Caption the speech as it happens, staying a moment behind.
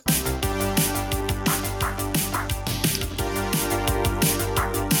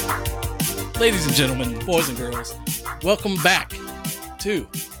Ladies and gentlemen, boys and girls, welcome back to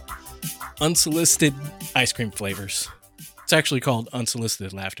Unsolicited Ice Cream Flavors. It's actually called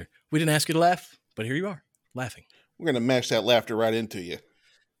Unsolicited Laughter. We didn't ask you to laugh, but here you are, laughing. We're going to mash that laughter right into you.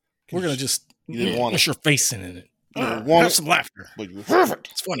 We're going to just You didn't want push it. your face in it. You didn't want Have it, some laughter. but you have it.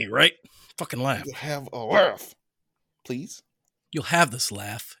 It's funny, right? Fucking laugh. You have a laugh. Please? You'll have this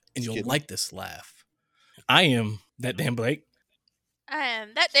laugh, and Just you'll kidding. like this laugh. I am that damn Blake. I am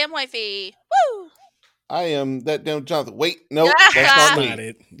that damn wifey. Woo! I am that damn Jonathan. Wait, no, that's That's not not me.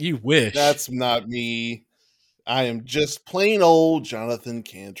 it. You wish. That's not me. I am just plain old Jonathan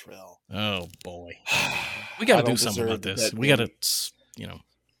Cantrell. Oh, boy. We got I to don't do something about deserve this. that We got name. to,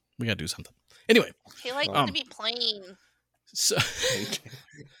 we got to do something. Anyway, He likes Um, to be plain. so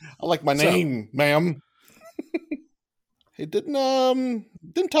I like my So- name, ma'am. Hey, didn't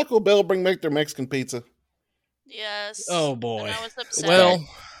Taco Bell bring back their Mexican pizza? Yes. oh boy. And I was upset. Well,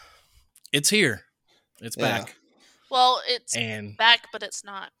 it's here. It's Yeah. back. Well, it's And back, but it's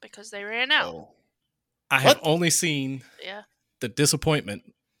not because they ran out. Oh. I have What? only seen Yeah. the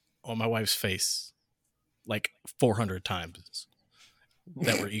disappointment on my wife's face like 400 times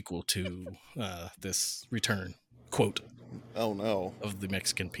that were equal to this return quote Oh no. of the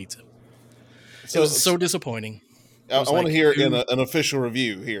Mexican pizza. It So, was so disappointing. I was want to like, hear dude. an official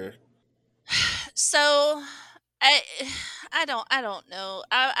review here. So, I don't know.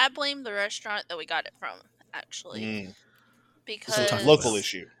 I blame the restaurant that we got it from, actually, Mm. because So it's a Taco local Bell.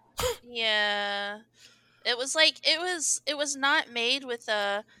 issue. yeah, it was like it was not made with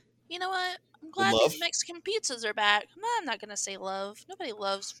a. You know what? I'm glad love? these Mexican pizzas are back. No, I'm not gonna say love. Nobody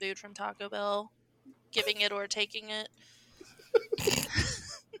loves food from Taco Bell, giving it or taking it.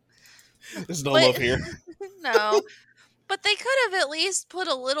 There's no But- love here. No. But they could have at least put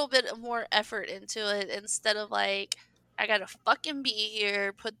a little bit more effort into it instead of like, I gotta fucking be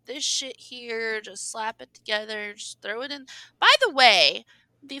here, put this shit here, just slap it together, just throw it in. By the way,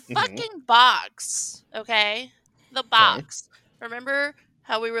 the fucking box, okay? The box. Remember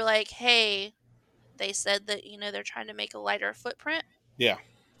how we were like, hey, they said that, they're trying to make a lighter footprint? Yeah.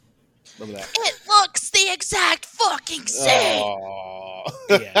 Remember that. It looks the exact fucking same! Aw.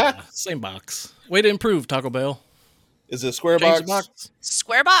 Yeah, same box. Way to improve, Taco Bell. Is it a square Changed box? the box.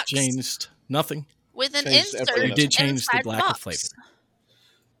 Square box. Changed nothing. With an Changed insert. everything. You did change the inside lack of box. flavor.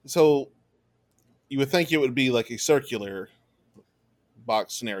 So you would think it would be like a circular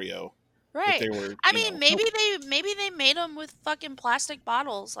box scenario. If Right. they were, I you mean, know- maybe they made them with fucking plastic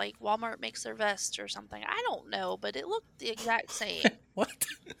bottles, like Walmart makes their vests or something. I don't know, but it looked the exact same. What?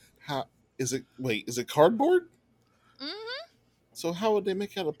 How is it? Wait, is it cardboard? hmm So how would they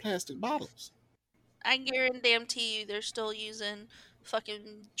make out of plastic bottles? I guarantee you, they're still using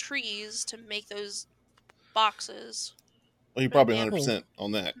fucking trees to make those boxes, Well, you're probably Yeah. 100%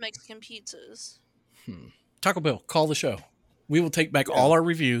 on that. Mexican pizzas. Taco Bell, call the show. We will take back all our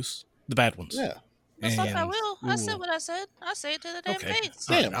reviews, the bad ones. Yeah. The fuck I And will. we I said will- what I said. I say it to the damn Okay. face.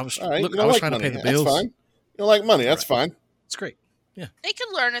 All right, Damn. I was- all right. look, you don't I was like trying to money. pay the bills. That's fine. You don't like money. That's All fine. It's great. They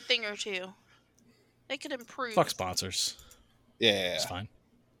could learn a thing or two. They could improve. Fuck sponsors. Yeah. It's fine.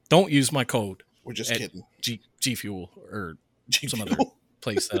 Don't use my code We're just Ed- kidding. G Fuel or G some Fuel. other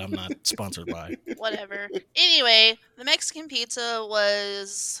place that I'm not sponsored by. Whatever. Anyway, the Mexican pizza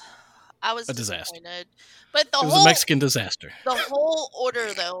was. I was A disaster. disappointed. But It was a Mexican disaster. the whole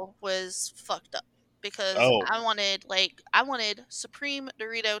order though was fucked up because Oh. I wanted supreme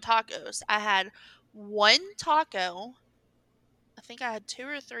Dorito tacos. I had one taco. I think I had 2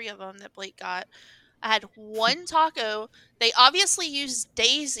 or 3 of them that Blake got. I had one taco. They obviously used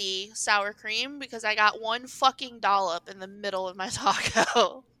Daisy sour cream because I got one fucking dollop in the middle of my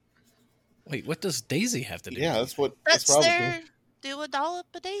taco. Wait, what does Daisy have to do? Yeah, that's what. That's what I was their doing. do a dollop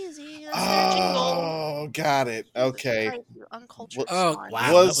of Daisy. That's their jingle. Oh, got it. Okay. Right, you uncultured Oh, swine.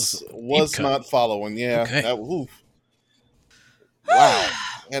 wow. was that was a was deep cut. not following. Yeah. Okay. That, oof. Wow.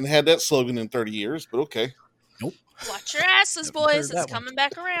 Hadn't had that slogan in 30 years, but okay. Watch your asses, Haven't heard boys. that It's one. coming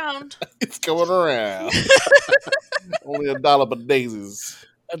back around. It's going around. Only a dollop of daisies.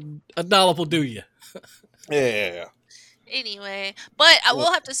 A dollop will do you. Yeah. Anyway, but I will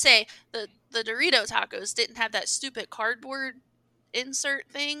Well- have to say the Dorito tacos didn't have that stupid cardboard insert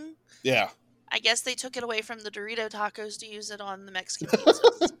thing. Yeah. I guess they took it away from the Dorito tacos to use it on the Mexican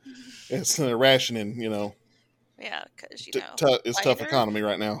pizzas. It's rationing, Yeah, because it's tough lighter. economy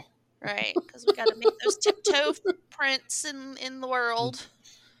right now. Right? Because we got to make those tiptoe prints in the world.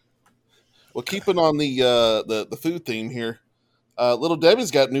 Well, keeping on the food theme here, Little Debbie's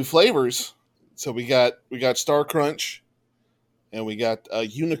got new flavors. So we got Star Crunch, and we got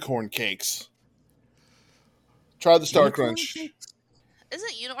unicorn cakes. Try the Star Unicorn Crunch. cakes?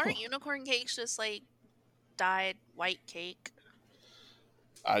 aren't unicorn cakes just like dyed white cake?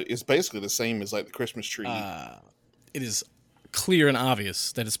 It's basically the same as like the Christmas tree. It is clear and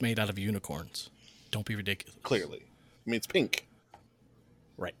obvious that it's made out of unicorns. Don't be ridiculous. Clearly, I mean it's pink.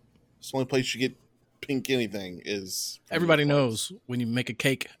 Right. It's the only place you get pink anything is. from Everybody unicorns. knows when you make a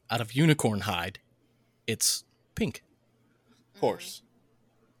cake out of unicorn hide, it's pink. Of course,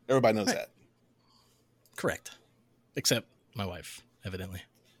 everybody knows Right. that. Correct. Except my wife, evidently.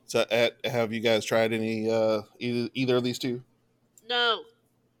 So, have you guys tried any either of these two? No.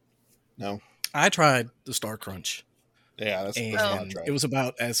 No. I tried the Star Crunch, Yeah, that's and what I tried. it was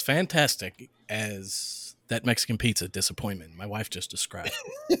about as fantastic as that Mexican pizza disappointment my wife just described.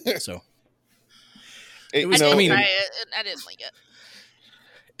 So It, was- you know, I mean- Try it, and I didn't like it.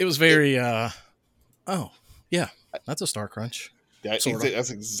 it was very, oh, yeah, that's a Star Crunch. sorta.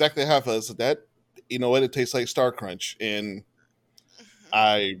 that's exactly how I felt. So that, you know what, it tastes like Star Crunch, and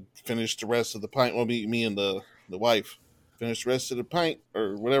I finished the rest of the pint. Well, me and the wife finished the rest of the pint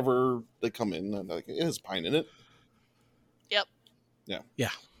or whatever they come in. And like, it has pint in it. Yep. Yeah.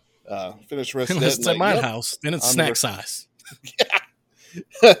 Finished the rest of Unless that. it's and at my yep. house, then it's I'm snack never- size.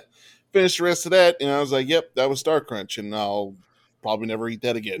 Finished the rest of that, and I was like, "Yep, that was Star Crunch," and I'll probably never eat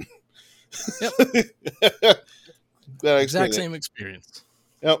that again. Yep. That Exact explained it. same experience.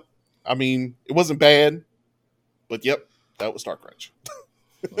 Yep. I mean, it wasn't bad, but yep, that was Star Crunch.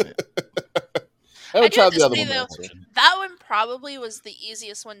 I haven't do have tried to the other say, one. though, though. That one probably was the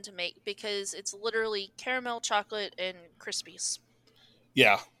easiest one to make because it's literally caramel, chocolate, and Krispies.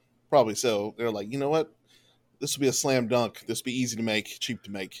 Yeah, probably so. They're like, you know what? This will be a slam dunk. This will be easy to make, cheap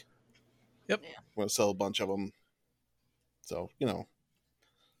to make. Yep. Yeah. We're going to sell a bunch of them. So, you know.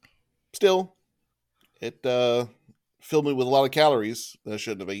 Still, it filled me with a lot of calories that I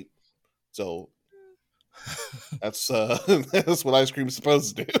shouldn't have eaten. So, that's that's what ice cream is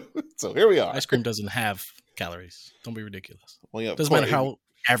supposed to do. So, here we are. Ice cream doesn't have calories. Don't be ridiculous. Well, yeah, of Doesn't matter course, how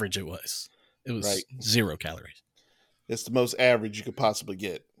average it was. It was Right. 0 calories. it's the most average you could possibly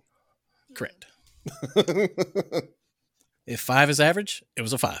get. Correct. It If 5 is average, it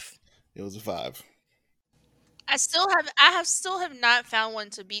was a 5. was a 5. I still have not found one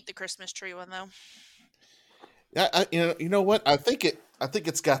to beat the Christmas tree one though. You know what? I think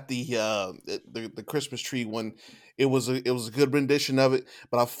it's got the Christmas tree one. It was a good rendition of it,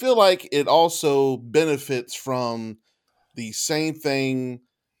 but I feel like it also benefits from the same thing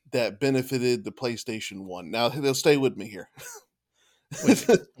that benefited the PlayStation 1. Now, they'll stay with me here.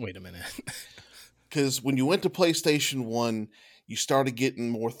 Wait a minute. Because when you went to PlayStation 1, you started getting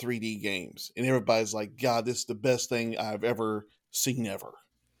more 3D games. And everybody's like, God, this is the best thing I've ever seen ever.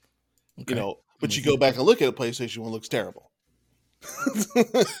 Okay. You know, but I'm you with go you. back and look at a PlayStation 1, it looks terrible.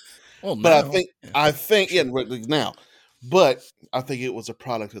 Well, But now- I think, yeah, now, but I think it was a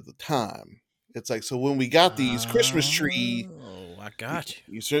product of the time. It's like, so when we got these Christmas tree, Oh, I got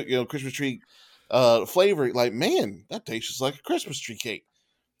you. Christmas tree flavor, like, man, that tastes just like a Christmas tree cake.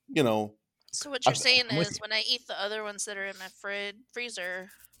 You know, So what you're saying I'm with is you. when I eat the other ones that are in my freezer,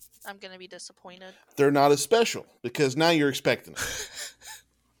 I'm gonna be disappointed. they're not as special because now you're expecting it,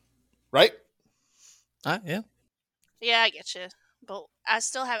 right? Yeah. Yeah, I get you, but I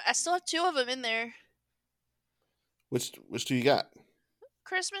still have 2 of them in there. Which do you got?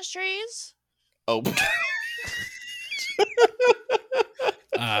 Christmas trees. Oh,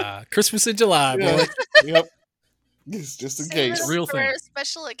 Christmas in July, boy. yeah, yep. Just in Save case, it Real for thing. a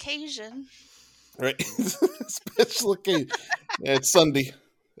special occasion. right? Special occasion. Yeah, it's Sunday.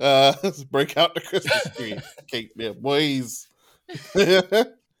 Let's break out the Christmas tree cake, yeah, boys. You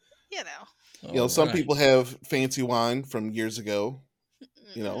know. You know, some Alright. people have fancy wine from years ago.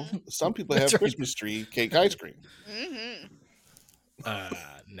 You know, some people have That's right. Christmas tree cake ice cream. Mm-hmm.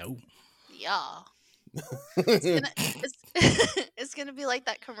 No. Yeah. It's gonna be like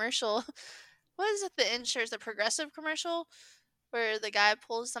that commercial. What is it? The Progressive commercial, where the guy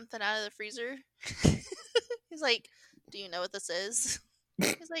pulls something out of the freezer. He's like, "Do you know what this is?"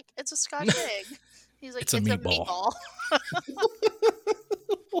 He's like, "It's a Scotch egg." He's like, It's a meatball."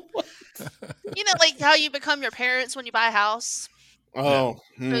 You know, like how you become your parents when you buy a house. Oh,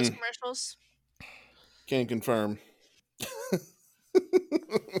 Those commercials. can't confirm.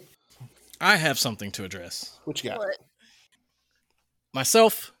 I have something to address. What you got? What?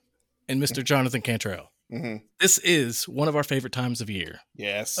 Myself and Mr. Jonathan Cantrell. Hmm. This is one of our favorite times of year.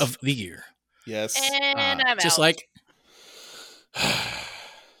 Yes. Of the year. yes. And I'm Just out. like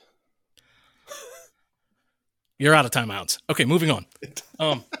you're out of timeouts. Okay, moving on.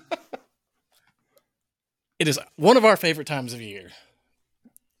 It is one of our favorite times of year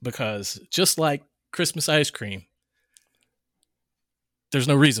because just like Christmas ice cream, there's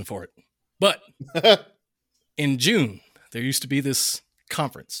no reason for it. But in June, there used to be this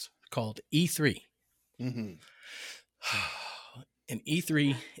conference called E3. Mm-hmm. And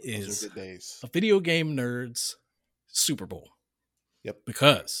E3 Those is are good days. a video game nerds Super Bowl. Yep.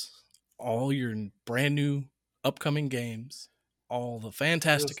 Because all your brand new upcoming games, all the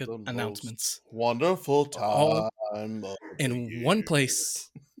fantastic Just the announcements, most wonderful all time of the in one year. place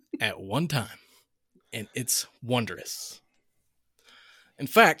at one time. And it's wondrous. In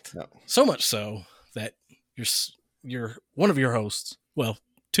fact, No. so much so that you're one of your hosts, well,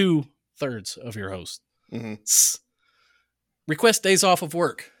 2/3 of your hosts, Mhm. request days off of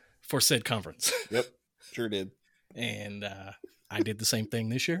work for said conference. Yep, sure did. And I did the same thing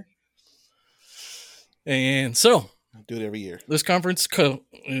this year. And so I do it every year. this conference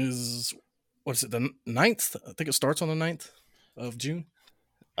is, what is it, the 9th? I think it starts on the 9th of June.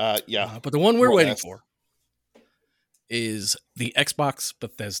 Yeah. But the one we're More or waiting less. for is the Xbox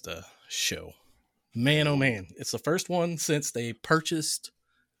Bethesda show. Man, oh man. It's the first one since they purchased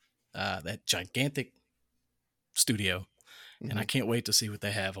that gigantic studio. And I can't wait to see what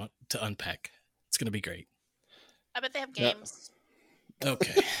they have to unpack. It's going to be great. I bet they have Yeah. games.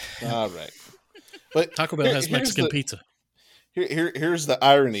 Okay. All right. But Taco Bell has Mexican pizza. Here's the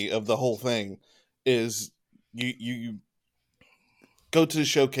irony of the whole thing is you go to the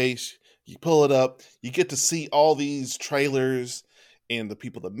showcase, you pull it up, you get to see all these trailers and the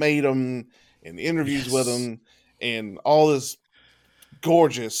people that made them and the interviews with Yes. them and all this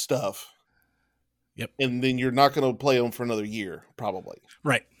gorgeous stuff. Yep. And then you're not going to play them for another year, probably.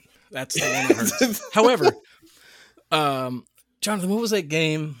 Right. That's the one that hurts. However, Jonathan, what was that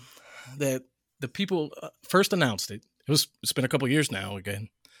game that the people first announced it? It's been a couple years now again.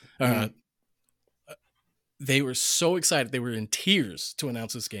 They were so excited. They were in tears to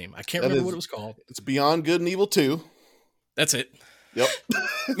announce this game. I can't remember what it was called. It's Beyond Good and Evil 2. That's it. Yep.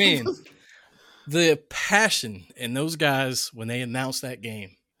 Man, the passion in those guys when they announced that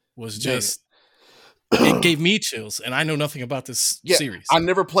game was just, it gave me chills. And I know nothing about this series. I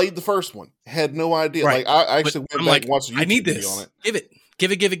never played the first one. Had no idea. Right. Like I actually But went back and watched a YouTube I need video this. on it. Give it.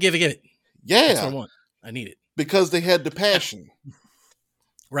 Give it. Yeah. That's what I want. I need it. Because they had the passion.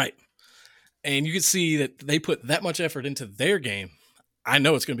 Right. And you can see that they put that much effort into their game. I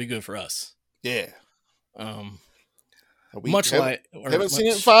know it's going to be good for us. Yeah. We Much haven't, like... or haven't seen it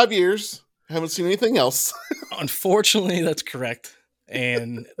in much- 5 years. Haven't seen anything else. Unfortunately, that's correct.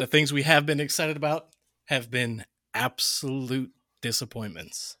 And the things we have been excited about have been absolute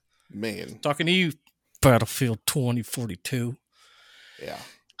disappointments. Man. Talking to you, Battlefield 2042. Yeah.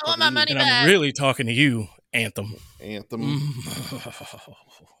 I want my money And back. I'm really talking to you, Anthem. Anthem.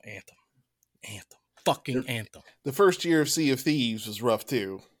 Anthem. Fucking Anthem. The first year of Sea of Thieves was rough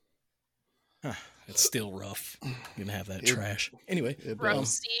too. It's still rough. You're going to have that It- trash. Anyway.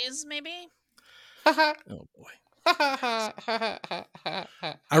 Roasties, maybe? Oh, boy. I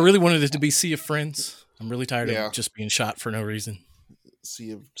really wanted it to be Sea of Friends. I'm really tired Yeah. of just being shot for no reason.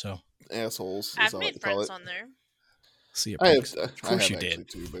 Sea of So, Assholes. Is I've all I made call friends it. on there. Sea of I Pigs. have, Of course I you have did.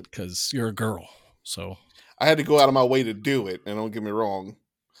 actually too, but Because you're a girl. So, I had to go out of my way to do it. And don't get me wrong,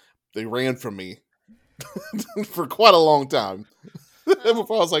 they ran from me for quite a long time.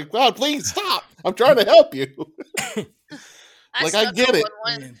 Before I was like, God, please stop! I'm trying to help you. I Like, I snuck get up it. on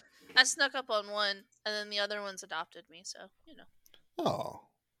one. man. I snuck up on one, and then the other ones adopted me. So Oh,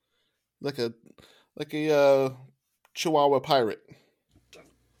 like a Chihuahua pirate.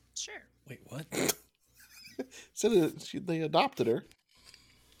 sure. Wait, what? Said they adopted her.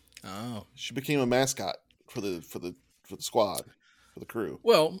 Oh. She became a mascot for the squad, for the crew.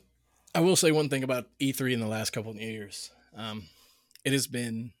 Well, I will say one thing about E3 in the last couple of years. It has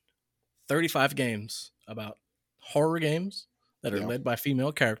been 35 games about horror games that are Yeah. led by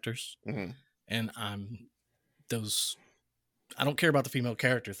female characters. Mm-hmm. And I don't care about the female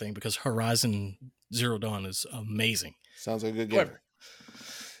character thing because Horizon Zero Dawn is amazing. Sounds like a good game. However,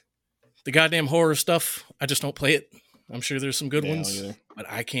 the goddamn horror stuff, I just don't play it. I'm sure there's some good Yeah, ones, yeah. but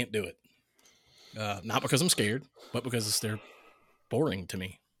I can't do it. Not because I'm scared, but because they're boring to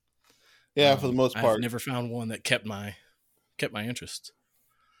me. Yeah, for the most I've part. never found one that kept my interest.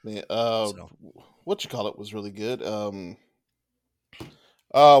 Yeah, So. what you call it was really good.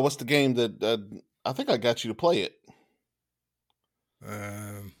 What's the game that I think I got you to play it?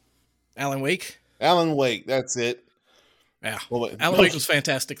 Alan Wake. Alan Wake. That's it. Yeah, Well, Alan Wake was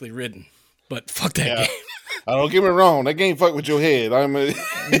fantastically written, but fuck that Yeah. game. don't get me wrong. That game fuck with your head. Man.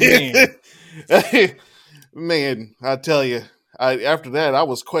 Man, I tell you. After that, I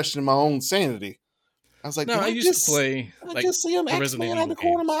was questioning my own sanity. I was like, No, did I used to play I like just see an the Resident X-Man out Evil the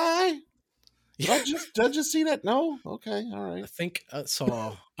corner of games. my eye. Did I just see that? No. Okay. All I right. think I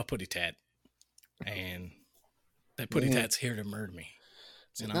saw a putty tat, and that putty Mhm. tat's here to murder me.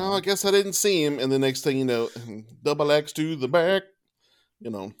 So, And no, I guess I didn't see him. And the next thing you know, double X to the back. You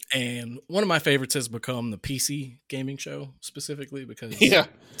know. And one of my favorites has become the PC gaming show, specifically because Yeah.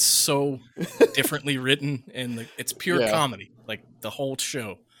 it's so differently written, and it's pure Yeah. comedy, like the whole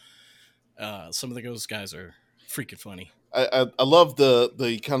show. Some of those guys are freaking funny. I love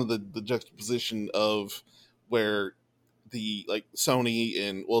the kind of the juxtaposition of where the like Sony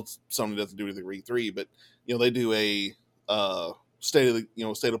and Sony doesn't do anything for E3, but they do a state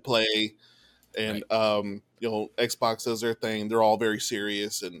of play, and Xbox does their thing. They're all very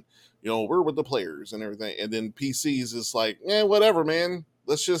serious, and we're with the players and everything. And then PCs is like, whatever, man.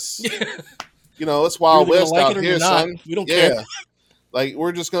 Let's just it's Wild You're either West gonna like out it or here, you're not. son. We don't care. Like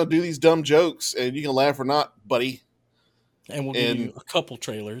we're just gonna do these dumb jokes, and you can laugh or not, buddy. And we'll give you a couple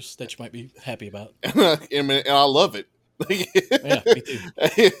trailers that you might be happy about. And I love it. Yeah, me too.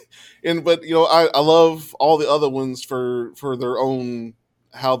 But I love all the other ones for their own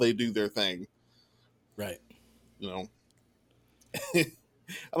how they do their thing. Right.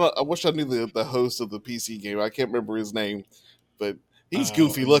 I wish I knew the host of the PC game. I can't remember his name, but he's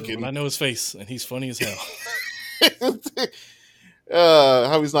goofy looking. I know his face, and he's funny as hell.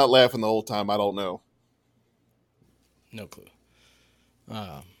 How he's not laughing the whole time, I don't know. No clue.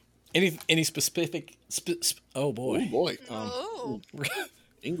 Any specific? Oh boy. Oh boy. Oh.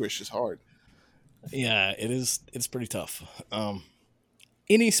 English is hard. Yeah, it is. It's pretty tough.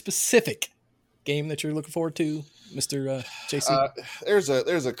 Any specific game that you're looking forward to, Mr. JC?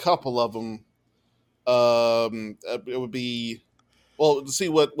 There's a couple of them. It would be to see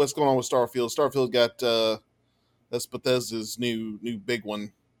what's going on with Starfield. Starfield got that's Bethesda's new big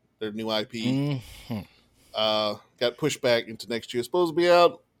one, their new IP. Mm-hmm. Got pushed back into next year. It's supposed to be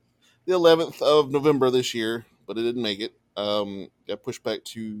out the 11th of November this year, but it didn't make it. Got pushed back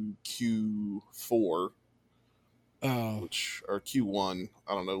to Q4, or Q1.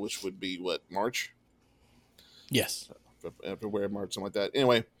 I don't know which would be March. Yes, February, March, something like that.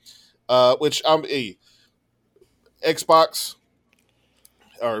 Anyway, which I'm Xbox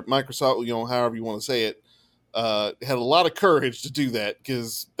or Microsoft, however you want to say it, had a lot of courage to do that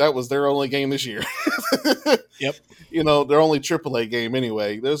because that was their only game this year. Yep. Their only AAA game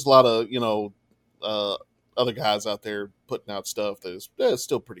anyway. There's a lot of other guys out there putting out stuff that's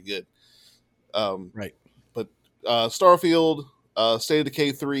still pretty good. Right. But Starfield, State of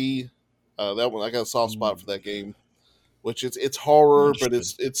Decay 3, that one I got a soft spot for that game, which it's horror, but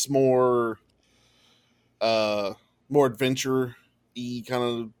it's more adventure-y kind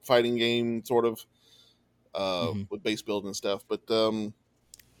of fighting game sort of. With base building and stuff, but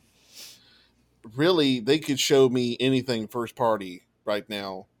really they could show me anything first party right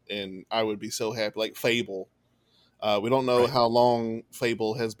now and I would be so happy. Like Fable, we don't know how long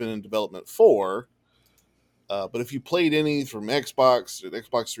Fable has been in development for, but if you played any from Xbox or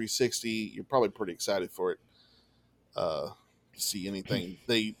Xbox 360, you're probably pretty excited for it. To see anything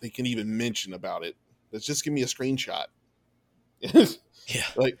they can even mention about it, let's just give me a screenshot. Yeah,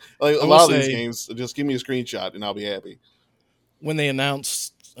 like a lot of these games, just give me a screenshot and I'll be happy. When they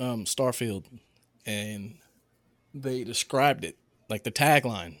announced Starfield and they described it, like the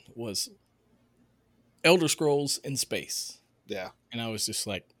tagline was Elder Scrolls in space. Yeah, and I was just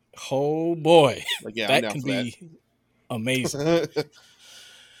like, oh boy, that can be amazing.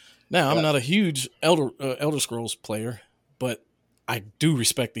 Now, I'm not a huge Elder Scrolls player, but I do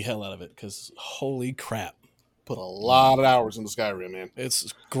respect the hell out of it because holy crap. Put a lot of hours into Skyrim, man.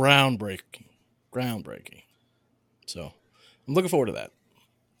 It's groundbreaking. So I'm looking forward to that.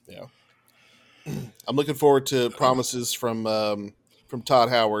 Yeah. I'm looking forward to promises from Todd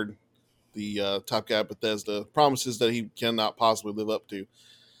Howard, the top guy at Bethesda. Promises that he cannot possibly live up to.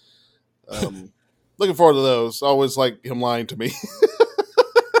 Looking forward to those. I always like him lying to me.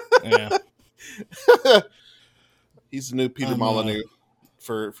 Yeah. He's the new Peter Molyneux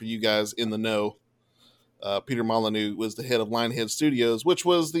for you guys in the know. Peter Molyneux was the head of Lionhead Studios, which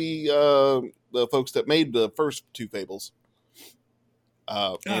was the folks that made the first two Fables.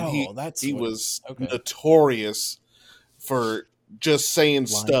 And he was notorious for just saying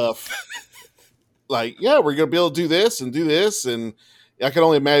stuff like, "Yeah, we're gonna be able to do this," and I can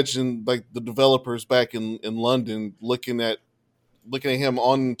only imagine like the developers back in London looking at him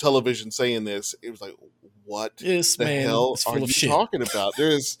on television saying this. It was like, what the hell are you talking about?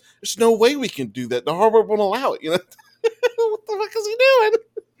 There's no way we can do that. The hardware won't allow it. What the fuck is he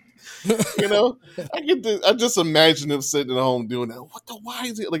doing? I just imagine him sitting at home doing that. Why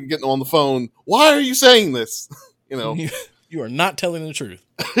is he like getting on the phone? Why are you saying this? You are not telling the truth.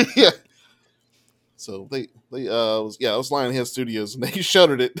 Yeah. So they it was Lionhead Studios, and they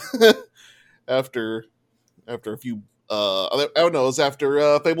shuttered it after a few. I don't know. It was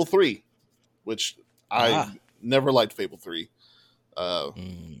after Fable 3, which I never liked Fable 3.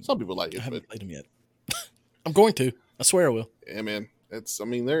 Some people like I it, haven't but played them yet. I'm going to. I swear I will. yeah, man,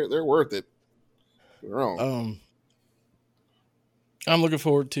 they're worth it. You're wrong. I'm looking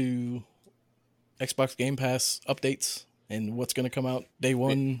forward to Xbox Game Pass updates and what's going to come out day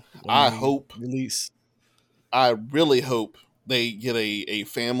one. I hope release. I really hope they get a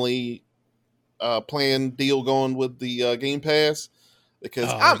family plan deal going with the Game Pass, because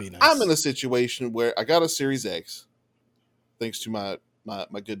I'm in a situation where I got a Series X, thanks to my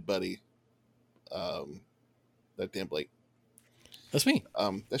good buddy, that damn Blake. That's me.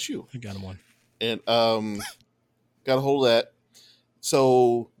 That's you. I got him one, and got a hold of that.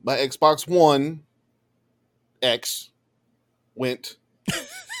 So my Xbox One X went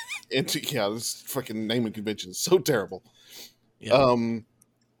into this freaking naming convention is so terrible. Yeah.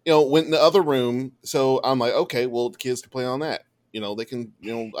 Went in the other room. So I'm like, okay, well, the kids can play on that. They can,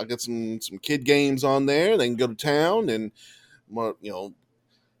 I got some kid games on there. They can go to town and,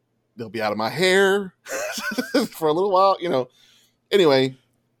 they'll be out of my hair for a little while, Anyway,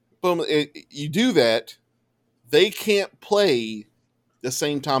 boom, you do that. They can't play the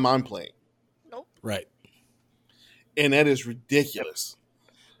same time I'm playing. Nope. Right. And that is ridiculous.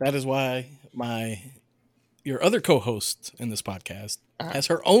 That is why your other co-host in this podcast has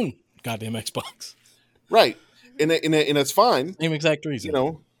her own goddamn Xbox. Right. And it's fine. Same exact reason.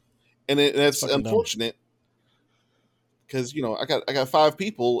 And that's unfortunate because, I got 5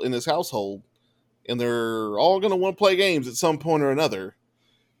 people in this household and they're all going to want to play games at some point or another.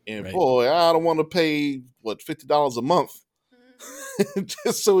 And boy, I don't want to pay $50 a month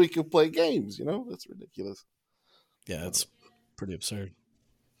just so we can play games. That's ridiculous. Yeah, it's pretty absurd.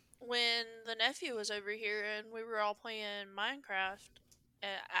 When the nephew was over here and we were all playing Minecraft,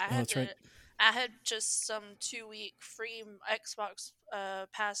 I had just some 2-week free Xbox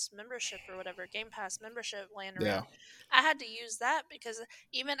Pass membership or whatever, Game Pass membership laying around. Yeah. I had to use that because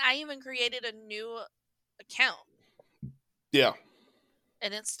I even created a new account. Yeah.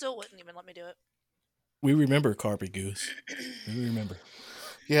 And it still wouldn't even let me do it. We remember Carby Goose. We remember.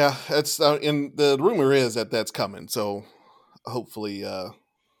 Yeah, that's and the rumor is that that's coming. So hopefully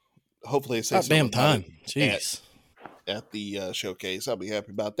they say damn time. Jeez. At the showcase, I'll be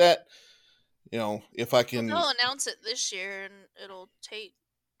happy about that. If I can, they'll announce it this year, and it'll take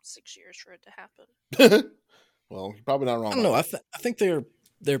 6 years for it to happen. Well, you're probably not wrong. I don't know. I think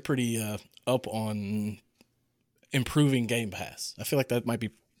they're pretty up on improving Game Pass. I feel like that might be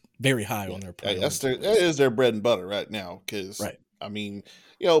very high on their priority. That is their bread and butter right now. Because I mean,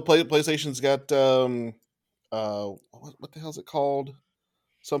 PlayStation's got what the hell is it called?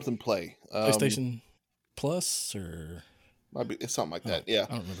 Something Play. PlayStation Plus or might be it's something like that. Yeah,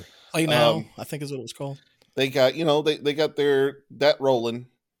 I don't remember. Play Now, I think is what it was called. They got they got that rolling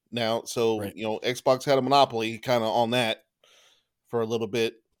now. So Xbox had a monopoly kind of on that for a little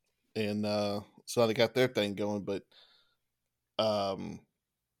bit, and so they got their thing going. But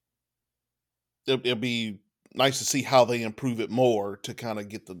it'll be nice to see how they improve it more to kind of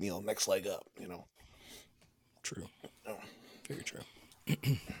get the next leg up. True. Very true.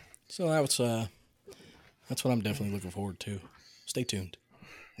 So that's what I'm definitely looking forward to. Stay tuned.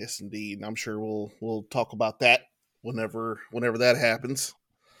 Yes, indeed. And I'm sure we'll talk about that whenever that happens.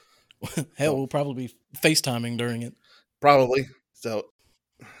 Hell, we'll probably be FaceTiming during it. Probably. So,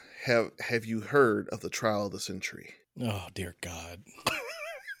 have you heard of the trial of the century? Oh dear God!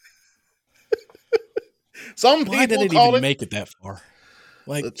 Some people Why did it even make it that far?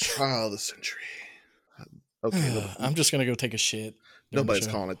 Like the trial of the century. Okay, I'm just gonna go take a shit. Nobody's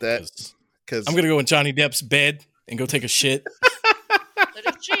calling it that because I'm gonna go in Johnny Depp's bed and go take a shit.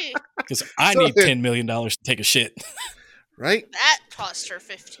 Because I need $10 million to take a shit. Right? That cost her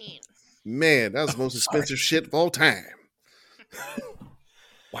 15. Man, that was the most expensive shit of all time.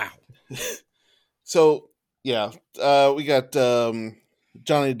 Wow. So yeah, we got Johnny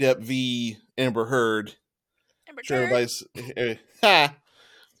Depp v. Amber Heard. Amber sure, everybody's. I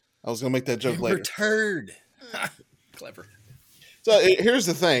was gonna make that joke Amber later. Turd. Clever. So here's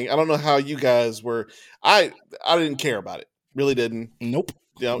the thing. I don't know how you guys were. I didn't care about it. Really didn't. Nope.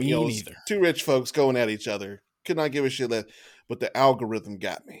 Me neither. 2 rich folks going at each other. Could not give a shit less. But the algorithm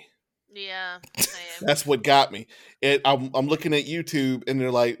got me. Yeah. That's what got me. I'm looking at YouTube and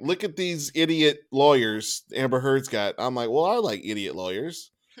they're like, look at these idiot lawyers Amber Heard's got. I'm like, well, I like idiot lawyers.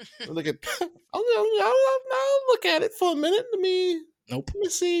 Look at. I'll look at it for a minute. Let me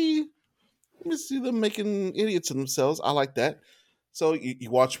see them making idiots of themselves. I like that. So you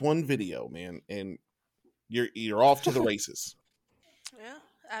watch one video, man, and you're off to the races. Yeah,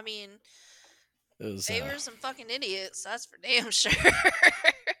 I mean, It was, they were some fucking idiots. That's for damn sure.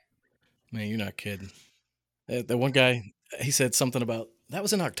 man, you're not kidding. The one guy, he said something about that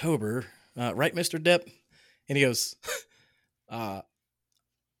was in October, right, Mr. Depp? And he goes,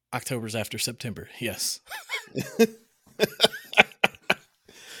 October's after September. Yes.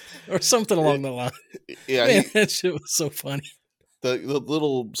 Or something along the line. Yeah, Man, that shit was so funny. the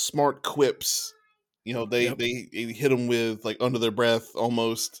little smart quips, they Yep. they hit them with like under their breath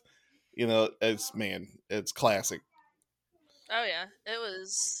almost. It's classic. Oh yeah, it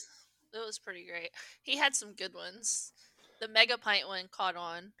was pretty great. He had some good ones. The mega pint one caught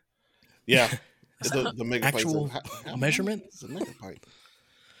on. Yeah, the mega Actual measurement? It's a mega pint.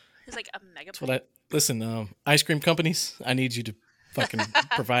 He's like, a mega That's pint. what listen, ice cream companies, I need you to fucking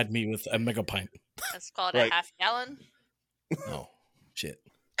provide me with a mega pint. That's called Right. a half gallon. Oh, shit.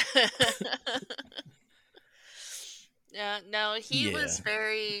 Yeah, no, he was Yeah.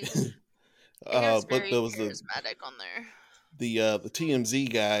 very, But there was charismatic on there. the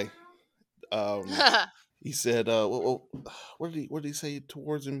TMZ guy. He said, what did he say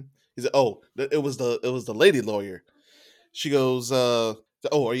towards him? He said, it was the lady lawyer. She goes, are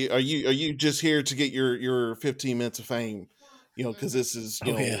you just here to get your 15 minutes of fame? Because this is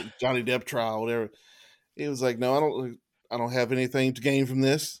yeah. Johnny Depp trial, whatever. He was like, no, I don't have anything to gain from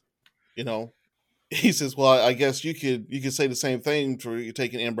this. He says, well, I guess you could say the same thing for you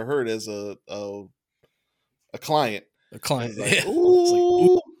taking Amber Heard as a client. A client. Like, Yeah.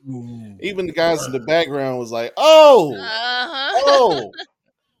 ooh. Ooh. Even the guys in the background was like, oh, Uh-huh.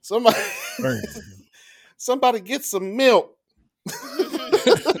 somebody get some milk.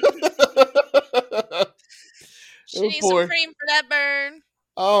 She needs some cream for that burn.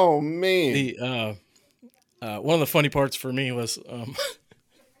 Oh man. The one of the funny parts for me was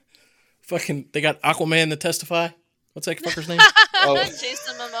fucking they got Aquaman to testify. What's that fucker's name?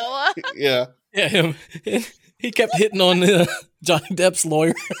 Jason Momoa. Yeah. Yeah, him. He kept hitting on Johnny Depp's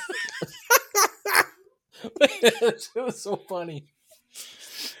lawyer. It was so funny.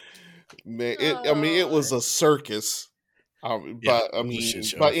 Man, it was a circus. Yeah, it was a shit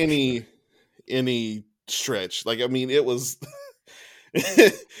show, by for any stretch. Like, it was.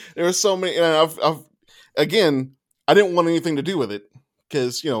 There were so many. And again, I didn't want anything to do with it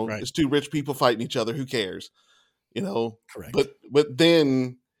because Right. it's two rich people fighting each other. Who cares? Correct. But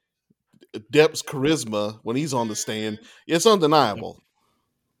then Depp's charisma when he's on the stand, it's undeniable.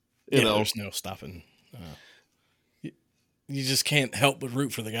 There's no stopping. You just can't help but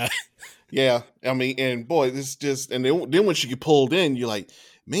root for the guy. Yeah, and boy, this just and then when she get pulled in, you're like,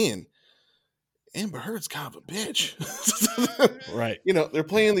 man, Amber Heard's kind of a bitch. Right. They're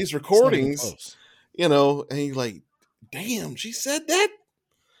playing these It's not even recordings, close. and you're like, damn, she said that?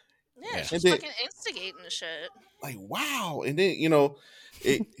 Yeah, she's And then- fucking instigating the shit. Like, wow. And then,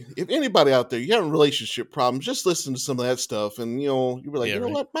 if anybody out there, you have relationship problems, just listen to some of that stuff. And, you were like, Yeah,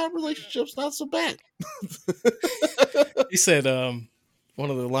 right. what? My relationship's not so bad. He said, one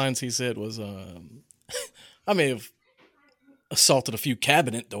of the lines he said was, I may have assaulted a few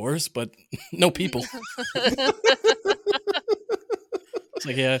cabinet doors, but no people. It's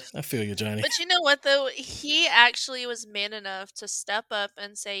like, yeah, I feel you, Johnny. But you know what, though? He actually was man enough to step up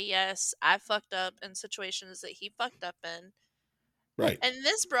and say, yes, I fucked up in situations that he fucked up in. Right. And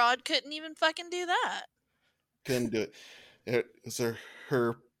this broad couldn't even fucking do that. Couldn't do it. Is her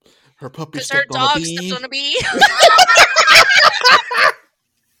puppy Because her stepped on a dog bee? stepped on a bee.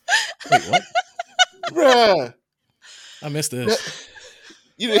 Wait, what? Bruh. I missed this.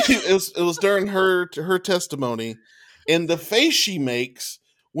 It was during her testimony, and the face she makes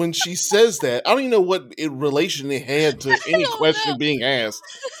when she says that, I don't even know what relation it had to any don't question know. being asked.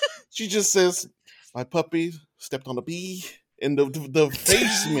 She just says, "My puppy stepped on a bee," and the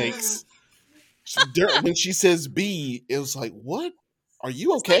face she makes when she says "bee," it was like, "What? Are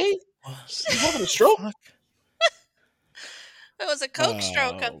you okay? You having a stroke?" It was a coke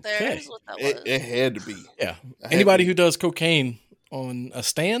stroke up there. Okay. Is what that was. It had to be. Yeah. I had Anybody to- who does cocaine on a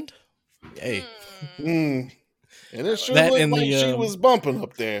stand, hey, Mm. And it sure That looked and like the, she was bumping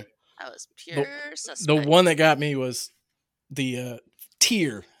up there. That was pure the suspect. one that got me was the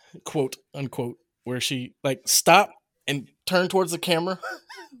tear, quote unquote, where she like stopped and turned towards the camera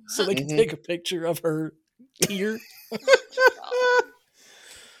so they could Mhm. take a picture of her tear.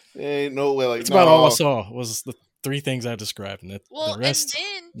 Ain't no way. Like, That's about all I no. saw was the three things I described, and Well, the rest,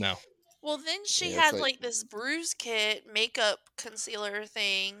 and then no. she Yeah, it's had like- like this bruise kit makeup concealer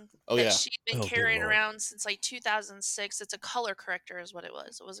thing Oh, that yeah. she'd been Oh, good carrying Lord. around since like 2006. It's a color corrector, is what it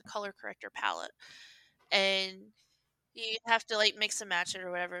was. It was a color corrector palette, and You have to like mix and match it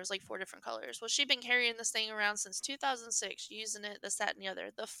or whatever. It was like 4 different colors. Well, she'd been carrying this thing around since 2006, using it, this, that, and the other.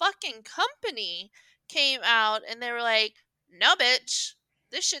 The fucking company came out and they were like, "No, bitch,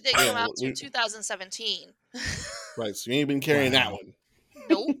 this shit didn't come Yeah, out till 2017." right. So you ain't been carrying that Wow. one.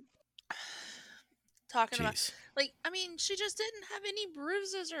 Nope. Talking about Jeez. like, I mean, she just didn't have any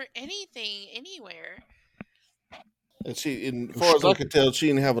bruises or anything anywhere. And as far as I could tell, she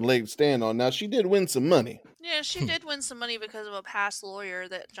didn't have a leg to stand on. Now she did win some money. Yeah, she did win some money because of a past lawyer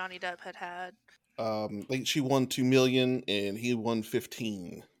that Johnny Depp had. I think she won $2 million and he won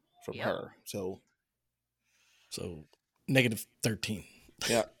 15 from Yep. her. So negative 13.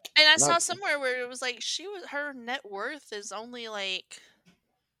 yeah. And I saw somewhere where it was like her net worth is only like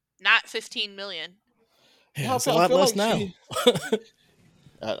not 15 million. Yeah, it's a lot less now.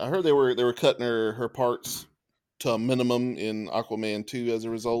 I heard they were cutting her parts to a minimum in Aquaman 2 as a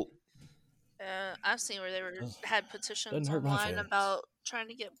result. I've seen where they had petitions online about trying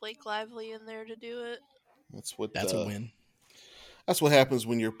to get Blake Lively in there to do it. That's a win. That's what happens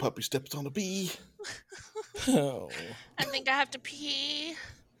when your puppy steps on a bee. Oh. I think I have to pee.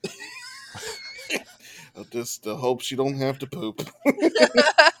 I just hope she don't have to poop.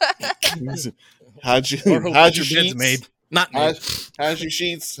 How'd your bed's made? Not made. How's your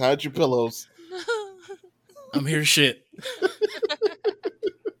sheets? How's your pillows? I'm here to shit.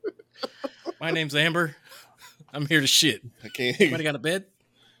 My name's Amber. I'm here to shit. Anybody got a bed?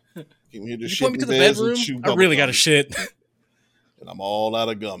 Came here to you put me to the bedroom? I really got to shit. And I'm all out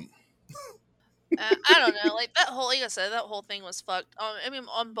of gum. I don't know. Like that whole, like I said, that whole thing was fucked. I mean,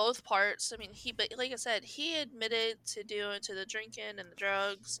 on both parts. I mean, but like I said, he admitted to the drinking and the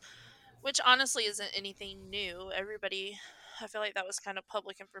drugs, which honestly isn't anything new. Everybody, I feel like that was kind of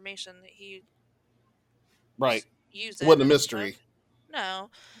public information that he used. It wasn't a mystery.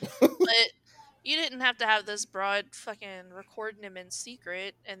 No, but you didn't have to have this broad fucking recording him in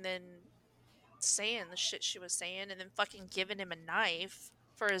secret and then saying the shit she was saying and then fucking giving him a knife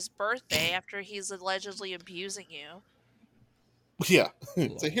for his birthday after he's allegedly abusing you. Yeah.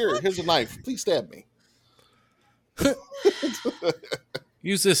 So here's a knife. Please stab me.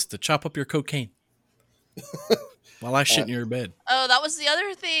 Use this to chop up your cocaine while I shit in your bed. Oh, that was the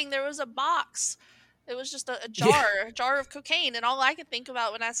other thing. There was a box. It was just a jar of cocaine. And all I could think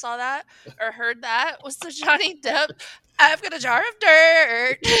about when I saw that or heard that was the Johnny Depp, "I've got a jar of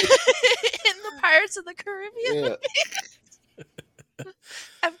dirt" in the Pirates of the Caribbean. Yeah.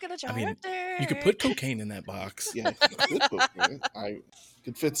 I've got a jar of dirt. You could put cocaine in that box. Yeah, I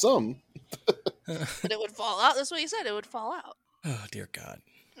could fit some. But it would fall out. That's what he said. It would fall out. Oh, dear God.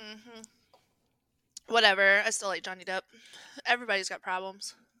 Mm-hmm. Whatever. I still like Johnny Depp. Everybody's got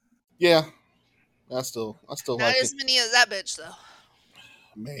problems. Yeah. I still Not like as many as that bitch, though.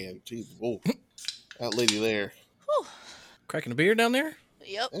 Man, Jesus. Whoa. That lady there. Whew. Cracking a beer down there?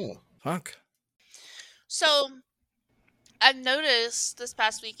 Yep. Yeah. Fuck. So, I've noticed this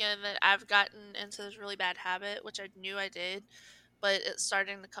past weekend that I've gotten into this really bad habit, which I knew I did, but it's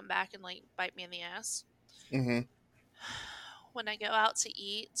starting to come back and like bite me in the ass. Mm-hmm. When I go out to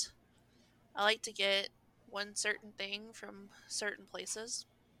eat, I like to get one certain thing from certain places.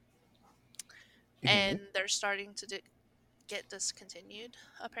 Mm-hmm. And they're starting to get discontinued,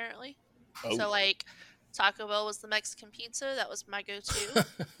 apparently. Oh. So, like, Taco Bell was the Mexican pizza. That was my go-to.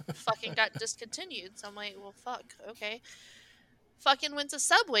 Fucking got discontinued. So I'm like, well, fuck. Okay. Fucking went to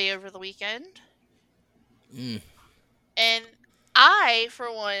Subway over the weekend. Mm. And I,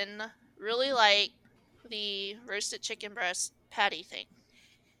 for one, really like the roasted chicken breast patty thing.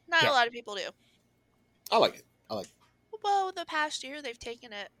 Not a lot of people do. I like it. Well, the past year they've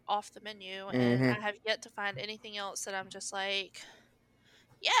taken it off the menu, and I have yet to find anything else that I'm just like,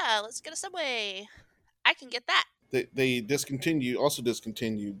 yeah, let's get a Subway. I can get that. They also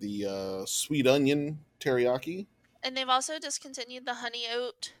discontinued the sweet onion teriyaki. And they've also discontinued the honey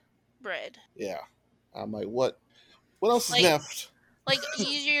oat bread. Yeah. I'm like, what else is left? Like,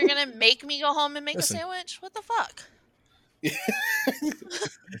 you're going to make me go home and make a sandwich? What the fuck?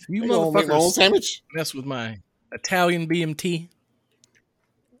 You motherfuckers sandwich? Mess with my Italian BMT.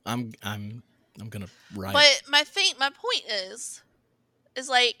 I'm gonna write. But my point is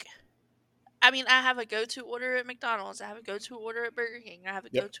like, I mean, I have a go-to order at McDonald's. I have a go-to order at Burger King. I have a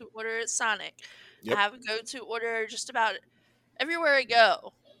go-to order at Sonic. I have a go-to order just about everywhere I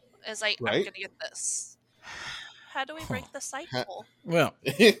go. It's like, I'm gonna get this. How do we break the cycle? Well,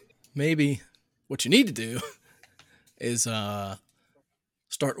 maybe what you need to do is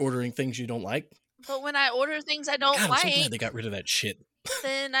start ordering things you don't like. But when I order things I don't I'm like, so glad they got rid of that shit.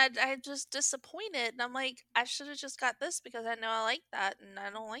 then I just disappointed, and I'm like, I should have just got this because I know I like that, and I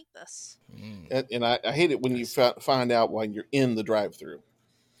don't like this. And I hate it when you find out when you're in the drive-through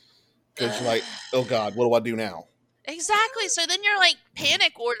because you're like, oh God, what do I do now? Exactly. So then you're like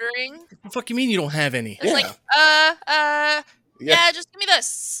panic ordering. What the fuck you mean you don't have any? It's like, yeah, just give me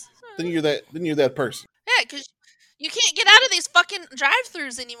this. Then you're that person. Yeah, because you can't get out of these fucking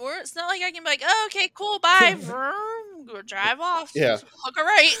drive-throughs anymore. It's not like I can be like, oh, okay, cool, bye, vroom, go drive off. Yeah. Hook a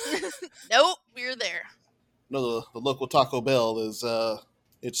right. Nope, we're there. No, the local Taco Bell is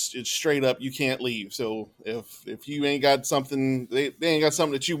it's straight up you can't leave. So if you ain't got something, they ain't got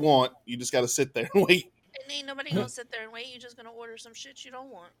something that you want, you just got to sit there and wait. And ain't nobody gonna sit there and wait. You're just gonna order some shit you don't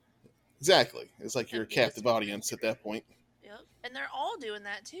want. Exactly. It's like you're a Yep, captive yes. audience at that point. Yep. And they're all doing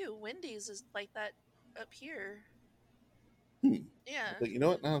that too. Wendy's is like that up here. Yeah. But you know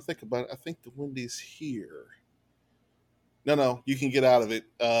what? Now I think about it, I think the Wendy's here. No, you can get out of it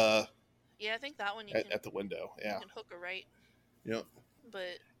Yeah, I think that one you can at the window. Yeah. you can hook a right. Yep.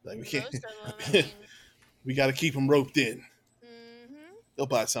 But Like we most can't. of them, I mean, We got to keep them roped in. mm-hmm. They'll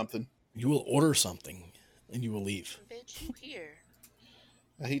buy something. You will order something and you will leave. Bitch, you here.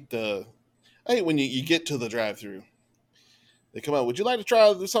 I hate when you get to the drive-through. They come out. Would you like to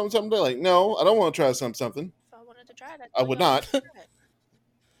try something? They're like, no, I don't want to try something. If I wanted to try it, I would not. try it.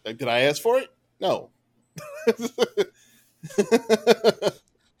 Like, did I ask for it? No.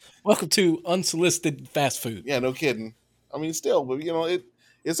 Welcome to unsolicited fast food. Yeah, no kidding. I mean, still, but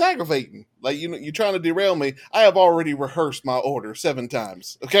it's aggravating. Like you're trying to derail me. I have already rehearsed my order 7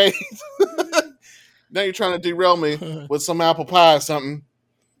 times. Okay. Now you're trying to derail me with some apple pie or something.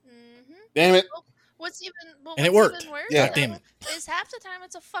 Mm-hmm. Damn it. And it worked. Even worse, Yeah. God damn it. is half the time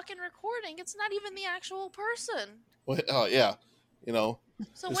it's a fucking recording. It's not even the actual person. Well, oh yeah. You know.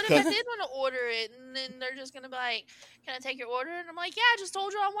 So Just what if I cut- did want to order it, and then they're just gonna be like, "Can I take your order?" And I'm like, "Yeah, I just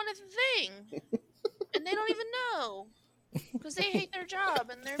told you I wanted the thing," and they don't even know because they hate their job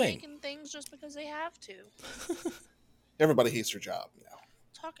and they're Thing. making things just because they have to. Everybody hates their job now.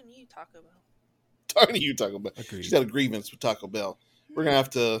 Talking to you, Taco Bell. Talking to you, Taco Bell. Agreed. She's got a grievance with Taco Bell. We're gonna have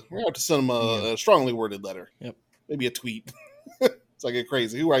to send them a strongly worded letter. Yep. Maybe a tweet. It's like get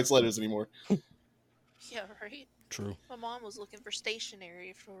crazy. Who writes letters anymore? Yeah, right. True. My mom was looking for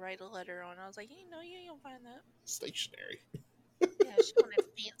stationery to write a letter on. I was like, you ain't gonna find that. Stationary. Yeah, she wanted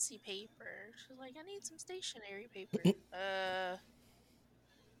fancy paper. She's like, I need some stationery paper.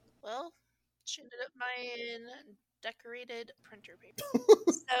 Well, she ended up buying decorated printer paper.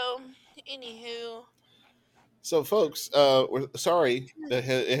 So, anywho, So, folks, we're sorry that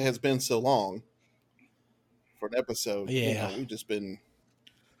it has been so long for an episode. Yeah. We've just been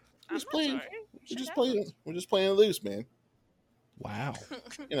I'm Just not playing. sorry. we're just playing loose, man. Wow.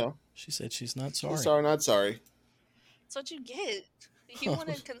 You know, She said she's not sorry. sorry, not sorry. That's what you get. You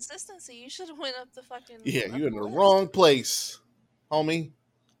wanted consistency. You should have went up the fucking. Yeah, up you're in the list. wrong place, homie.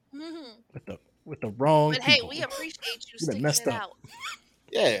 Mhm. With the wrong But hey, people. we appreciate you You done sticking messed it up. out.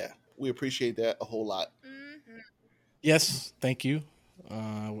 Yeah, we appreciate that a whole lot. Mm-hmm. Yes, thank you.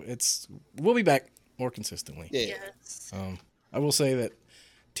 We'll be back more consistently. Yeah. Yes. I will say that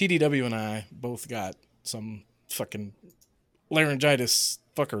TDW and I both got some fucking laryngitis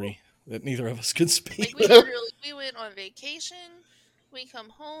fuckery that neither of us could speak. Like we went on vacation. We come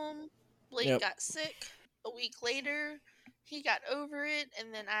home. Blake Yep. got sick. A week later, he got over it,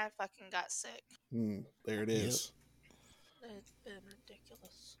 and then I fucking got sick. There it is. It's been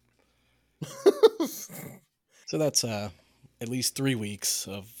ridiculous. So that's at least 3 weeks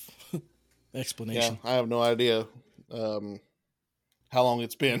of Yeah, explanation. I have no idea how long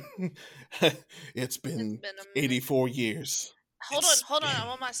it's been. It's been It's been a minute. 84 years. Hold It's on. been- I'm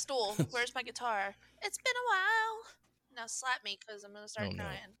on my stool. Where's my guitar? It's been a while. Now slap me because I'm gonna start Oh, no.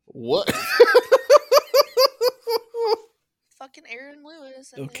 crying. What? Fucking Aaron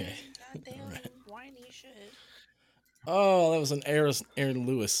Lewis. And Okay. then goddamn Alright. whiny shit. Oh, that was an Aaron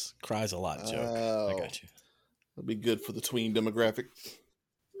Lewis cries a lot joke. I Oh. got you. That'd be good for the tween demographic.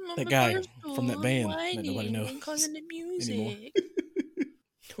 That guy from that band that nobody knows Causing the music. anymore.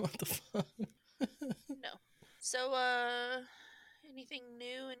 What the fuck? No. So, anything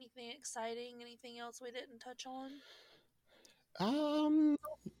new? Anything exciting? Anything else we didn't touch on?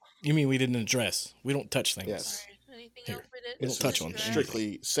 You mean we didn't address? We don't touch things. Yes. Or anything Here, else we didn't we don't touch on address? anything.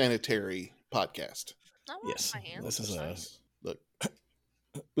 Strictly sanitary podcast. I wash Yes, my hands. this is it's a- fine. Look,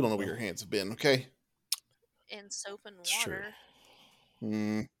 we don't know where your hands have been, okay? In soap and It's true. water.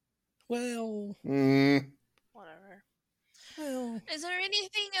 Mm, Well, Whatever. well. Is there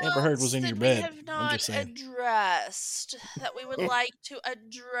anything else Amber Heard was in that your we bed. have I'm not just saying. addressed that we would like to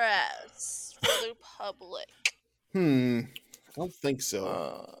address for the public? I don't think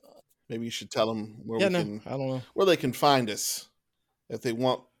so. Maybe you should tell them where Yeah, we no, can, I don't know. where they can find us if they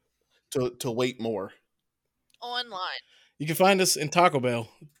want to wait more. Online. You can find us in Taco Bell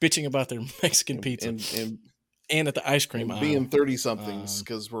bitching about their Mexican pizza and and at the ice cream and aisle. being 30-somethings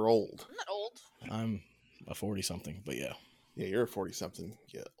because we're old. I'm not old. I'm a 40-something, but yeah. Yeah, you're a 40-something,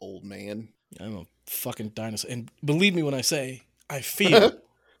 you old man. I'm a fucking dinosaur. And believe me when I say I feel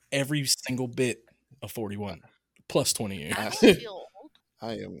every single bit of 41 plus 20 years. I don't feel old.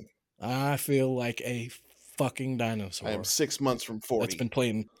 I I feel like a fucking dinosaur. am 6 months from 40. That's been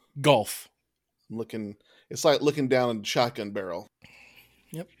playing golf. Looking, it's like looking down a shotgun barrel.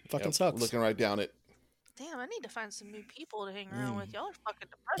 Yep, fucking Yep, sucks. looking right down it. Damn, I need to find some new people to hang around with. Y'all are fucking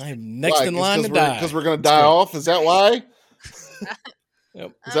I depressing. am next Why? in It's line to die. Because we're gonna That's die great. off. Is that why?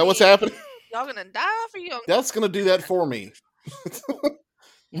 Yep. Is that what's happening? Y'all gonna die off or you gonna... That's gonna do that for me.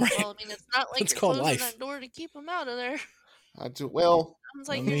 Right. Well, I mean, it's not like It's you're called closing life. that door to keep them out of there. I do well. Sounds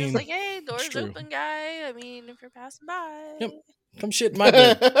like I you're just mean, like, hey, door's true. open, guy. I mean, if you're passing by. Yep. Come shit in my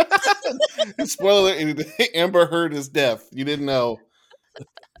bed. Spoiler: Amber Heard is deaf. You didn't know.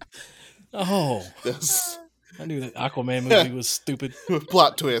 Oh, This I knew that Aquaman movie was stupid.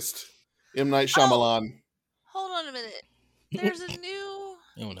 plot twist. M. Night Shyamalan. Hold on a minute. There's a new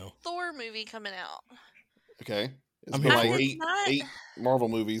Oh no. Thor movie coming out. Okay, it's I'm been here like for it. eight, Not- eight Marvel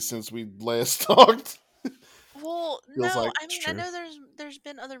movies since we last talked. Well, Feels no, like I it's mean, I true. know there's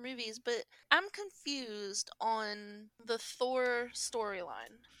been other movies, but I'm confused on the Thor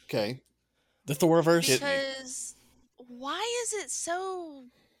storyline Okay, The Thorverse. Hit me. because why is it so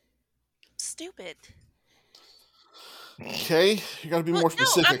stupid? okay, you got to be Well, more no,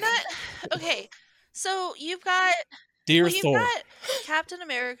 specific. I'm not. Okay, so you've got Dear well, you've Thor. got Captain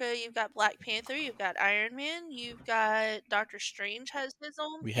America, you've got Black Panther, you've got Iron Man, you've got Doctor Strange has his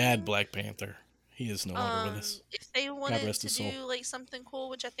own. We had thing. Black Panther. He is no longer with us. If they wanted rest to his soul. do like something cool,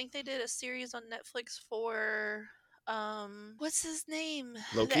 which I think they did a series on Netflix for what's his name?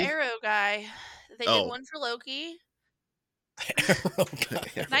 Loki? The Arrow guy. They Oh. did one for Loki. Oh, God.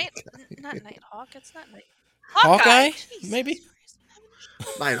 Not Nighthawk, it's not Night. Hawkeye? Jesus Maybe?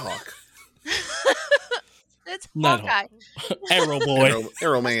 Christ. Nighthawk, It's Nighthawk. Hawkeye. Arrow Boy.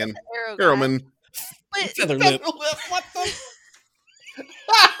 Arrow Man, Arrow guy. Arrowman. But Feather Lip. What the?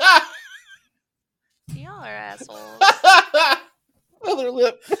 y'all are assholes. Feather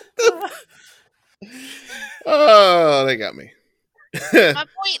Lip. Oh, they got me. My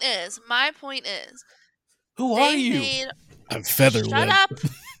point is, Who are they you? made I'm Feather shut Lip. up.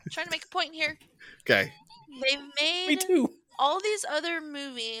 I'm trying to make a point here. Okay, They've Me made too. all these other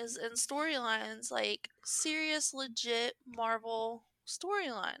movies and storylines like serious, legit Marvel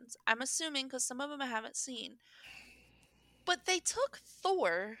storylines. I'm assuming because some of them I haven't seen. But they took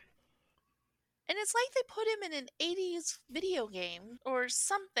Thor, and it's like they put him in an 80s video game or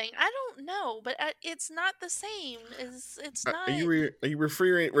something. I don't know, but it's not the same. It's not. are you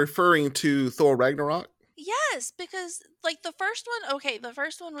referring to Thor Ragnarok? Yes, because like the first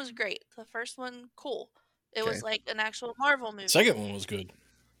one was great. The first one, cool. It was Okay. like an actual Marvel movie. Second one was good.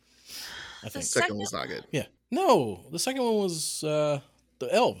 I think. Second one's not good. Yeah. No, the second one was the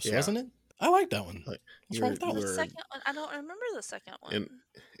elves, Yeah. wasn't it? I like that one. Like, What's wrong with that you one? The were- second one, I don't remember the second one. And-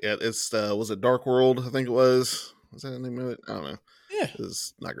 Yeah, it's was it Dark World? I think it was. Was that the name of it? I don't know. Yeah.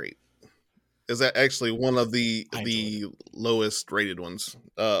 It's not great. Is that actually one of the I lowest rated ones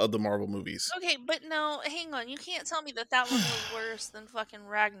of the Marvel movies? Okay, but no, hang on. You can't tell me that one was worse than fucking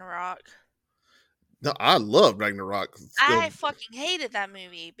Ragnarok. No, I love Ragnarok. I fucking hated that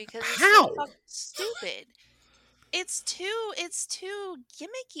movie because it's How? so fucking stupid. It's too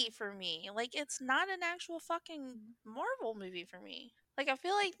gimmicky for me. Like it's not an actual fucking Marvel movie for me. Like I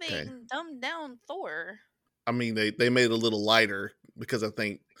feel like they Okay. dumbed down Thor. I mean, they made it a little lighter because I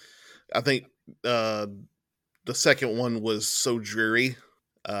think the second one was so dreary.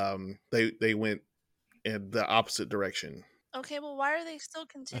 They went in the opposite direction. Okay, well, why are they still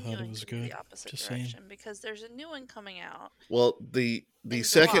continuing was to do the good. opposite Just saying. direction? Because there's a new one coming out. Well, the In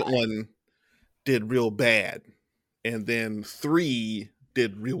second July. one did real bad, and then 3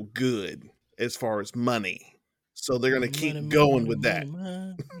 did real good as far as money. So they're gonna keep Money, going money, with that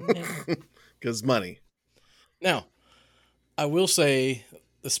money, money. because money. Now, I will say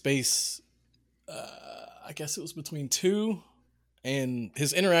the space. I guess it was between 2 and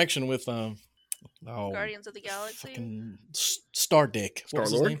his interaction with Guardians of the Galaxy. fucking Star Dick. What was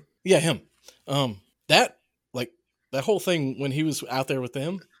his Star-Lord? name? Yeah, him. That whole thing when he was out there with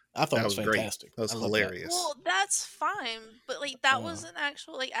them, I thought That it was was great. fantastic. That was I loved hilarious. Well, that's fine, but like that Uh, was an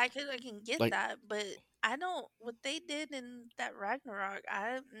actual like I can get like- that, but I don't what they did in that Ragnarok.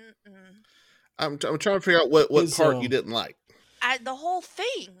 I'm trying to figure out what His, part you didn't like. The whole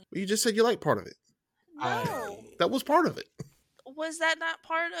thing. You just said you liked part of it. No. That was part of it. Was that not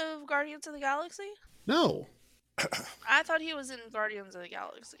part of Guardians of the Galaxy? No. I thought he was in Guardians of the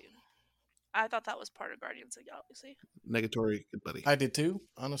Galaxy. I thought that was part of Guardians of the Galaxy. Negatory, good buddy. I did too,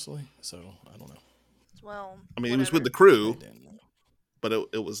 honestly. So I don't know. Well, I mean, it was whatever. with the crew, I didn't know. but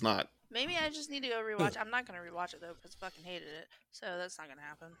it was not. Maybe I just need to go rewatch. I'm not going to rewatch it though because I fucking hated it. So that's not going to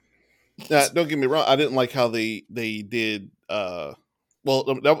happen. Don't get me wrong. I didn't like how they did. Well,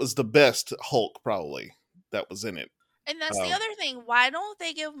 that was the best Hulk probably that was in it. And that's the other thing. Why don't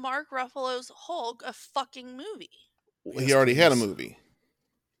they give Mark Ruffalo's Hulk a fucking movie? He already had a movie.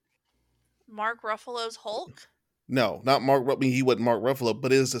 Mark Ruffalo's Hulk? No, not Mark. I mean, he wasn't Mark Ruffalo,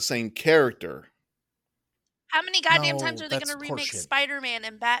 but it is the same character. How many goddamn No, times are they that's going to remake horseshit. Spider-Man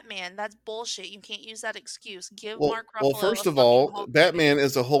and Batman? That's bullshit. You can't use that excuse. Give Well, Mark Ruffalo first a of fucking all, Hulk Batman movie.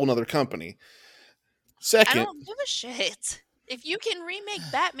 is a whole nother company. I Second, don't give a shit. If you can remake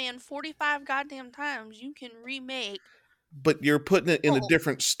Batman 45 goddamn times, you can remake. but you're putting it in a Hulk.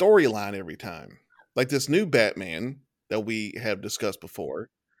 different storyline every time. Like this new Batman that we have discussed before,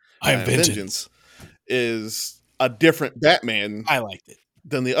 I have vengeance. is a different Batman I liked it.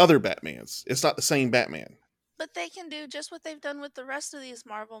 than the other Batmans. It's not the same Batman. But they can do just what they've done with the rest of these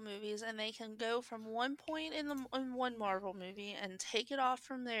Marvel movies, and they can go from one point in one Marvel movie and take it off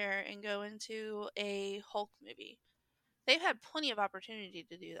from there and go into a Hulk movie. They've had plenty of opportunity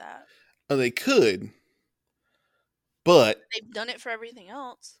to do that. They could, but They've done it for everything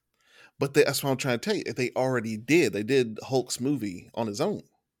else. that's what I'm trying to tell you. They already did. They did Hulk's movie on his own.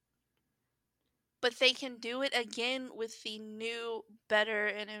 But they can do it again with the new, better,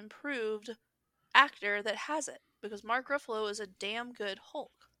 and improved actor that has it. Because Mark Ruffalo is a damn good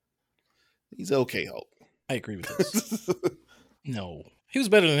Hulk. He's okay, Hulk. I agree with this. No, he was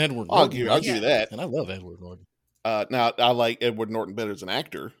better than Edward Norton. I'll give you that. And I love Edward Norton. Now I like Edward Norton better as an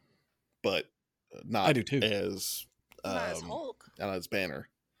actor, but not I do too. as Not as Hulk. not as Banner.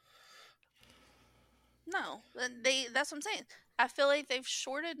 No, that's what I'm saying. I feel like they've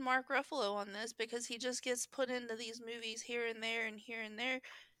shorted Mark Ruffalo on this because he just gets put into these movies here and there and here and there.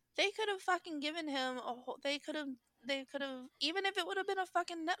 They could have fucking given him a whole. They could have. Even if it would have been a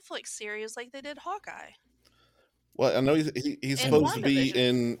fucking Netflix series like they did Hawkeye. Well, I know he's In supposed to be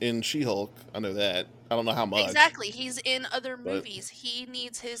WandaVision. in She-Hulk. I know that. I don't know how much. Exactly, he's in other But- movies. He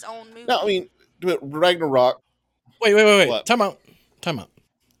needs his own movie. No, I mean Ragnarok. Wait. What? Time out.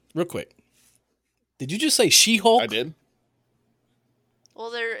 Real quick. Did you just say She-Hulk? I did.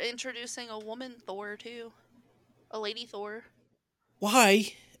 Well, they're introducing a woman Thor too, a lady Thor.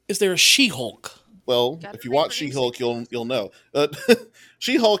 Why is there a She-Hulk? Well, Gotta if you watch reproduce She-Hulk, you'll know.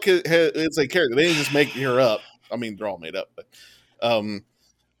 She-Hulk is a character. They didn't just make her up. I mean, they're all made up, but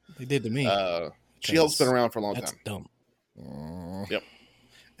They did to me. She-Hulk's been around for a long That's time, dumb. Yep.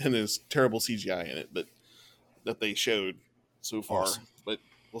 and there's terrible CGI in it, but that they showed so far. Awesome. But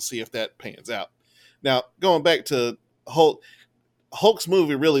we'll see if that pans out. Now, going back to Hulk, Hulk's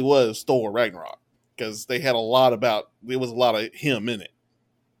movie really was Thor Ragnarok because they had a lot of him in it.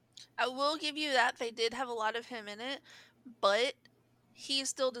 I will give you that they did have a lot of him in it, but he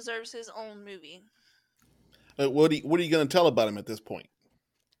still deserves his own movie. What are you going to tell about him at this point?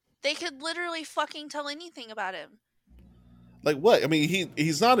 They could literally fucking tell anything about him. Like what? I mean,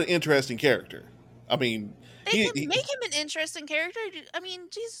 he's not an interesting character. I mean, They could make him an interesting character. I mean,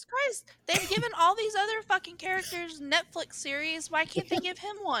 Jesus Christ. They've given all these other fucking characters Netflix series. Why can't they give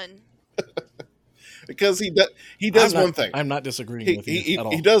him one? because he does one thing. I'm not disagreeing with you at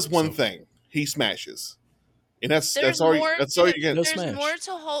all. He does one thing. He smashes. And that's all you get. There's smash. more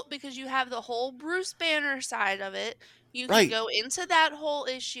to Hulk because you have the whole Bruce Banner side of it. You can Right. go into that whole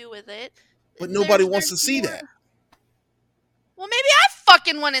issue with it. But nobody wants to see that. Well, maybe I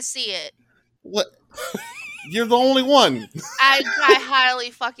fucking want to see it. What? You're the only one. I highly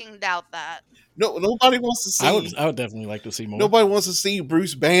fucking doubt that. No, nobody wants to see. I would definitely like to see more. Nobody wants to see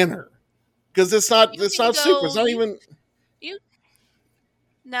Bruce Banner because it's not You super. can It's not go- even.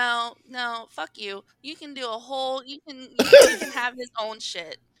 No, fuck you. You can do a whole. You can have his own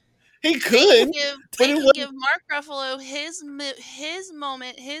shit. He They could. can but they it can wouldn't- give Mark Ruffalo his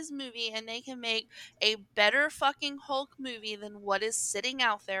moment, his movie, and they can make a better fucking Hulk movie than what is sitting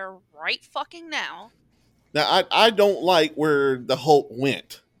out there right fucking now. Now I don't like where the Hulk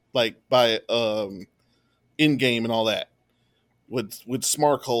went, like by Endgame and all that. With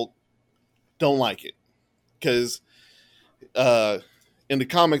Smart Hulk, don't like it because in the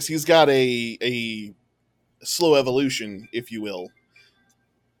comics he's got a slow evolution, if you will.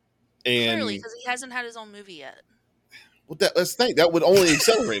 And Clearly, because he hasn't had his own movie yet. well, let's think that would only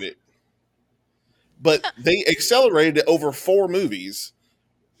accelerate it. But they accelerated it over 4 movies.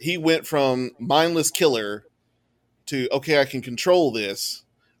 He went from mindless killer to, okay, I can control this.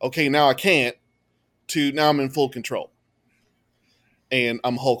 Okay, now I can't, to now I'm in full control. And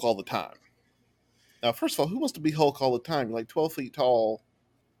I'm Hulk all the time. Now, first of all, who wants to be Hulk all the time? You're like 12 feet tall,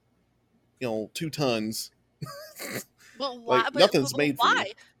 2 tons. But why? Like, nothing's made for you.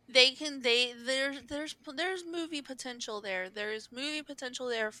 Why? There's movie potential there. There's movie potential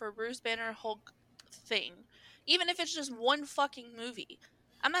there for Bruce Banner Hulk thing. Even if it's just one fucking movie.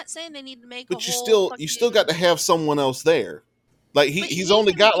 I'm not saying they need to make But a whole you still got to have someone else there. Like But he's he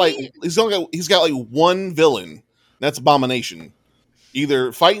only can got like be- he's got like one villain. That's Abomination.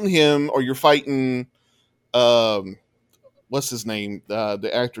 Either fighting him or you're fighting what's his name? The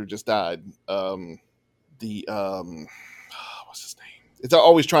actor just died. What's his name? They're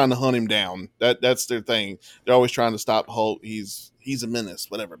always trying to hunt him down. That's their thing. They're always trying to stop Hulk. He's a menace,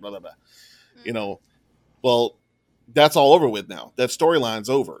 whatever, blah blah blah. Well, that's all over with now. That storyline's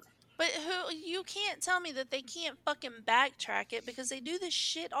over. But you can't tell me that they can't fucking backtrack it because they do this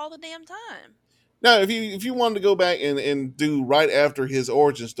shit all the damn time. Now, if you wanted to go back and do right after his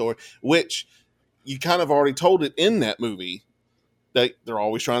origin story, which you kind of already told it in that movie, that they're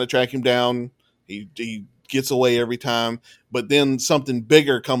always trying to track him down. He gets away every time, but then something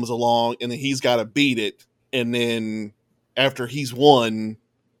bigger comes along, and then he's got to beat it. And then after he's won,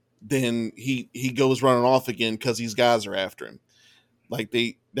 then he goes running off again because these guys are after him. Like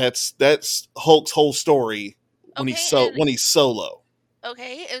that's Hulk's whole story when he's solo.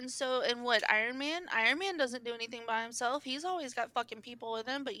 Okay, and what, Iron Man? Iron Man doesn't do anything by himself. He's always got fucking people with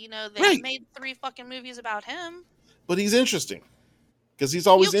him, but they made 3 fucking movies about him. But he's interesting because he's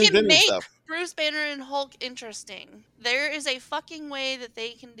always inventing stuff. You can make Bruce Banner and Hulk interesting. There is a fucking way that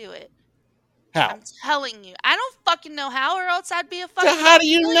they can do it. How? I'm telling you. I don't fucking know how, or else I'd be a fucking... So how do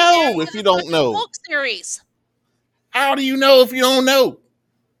you know if you don't know? Hulk series. How do you know if you don't know?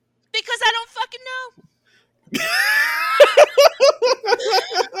 Because I don't fucking know.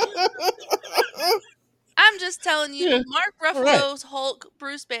 I'm just telling you, Mark Ruffalo's Hulk,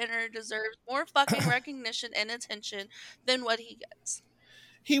 Bruce Banner, deserves more fucking recognition and attention than what he gets.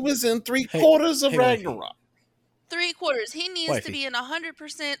 He was in 3/4 of Ragnarok. 3/4. He needs to be in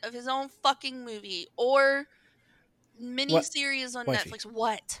 100% of his own fucking movie or mini-series on Netflix.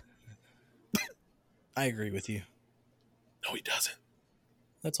 What? I agree with you. No, he doesn't.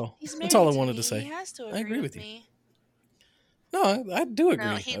 That's all. That's all I wanted to say. He has to agree with me. You. No, I do agree.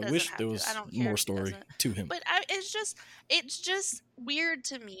 No, I wish there was more story to him. But it's just weird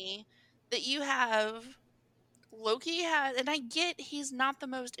to me that you have Loki and I get he's not the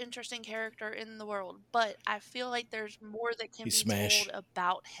most interesting character in the world, but I feel like there's more that can be told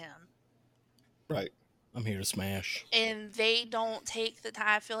about him. Right. I'm here to smash. And they don't take the time.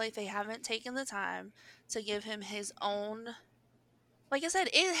 I feel like they haven't taken the time to give him his own. Like I said,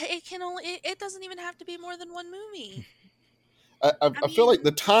 it doesn't even have to be more than one movie. I feel like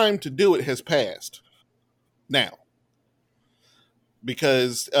the time to do it has passed now.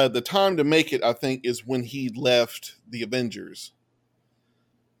 Because the time to make it, I think, is when he left the Avengers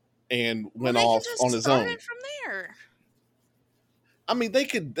and went off on his own. From there. I mean, they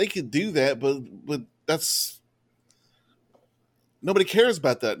could do that, but that's nobody cares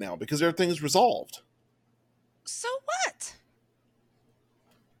about that now because everything is resolved. So what?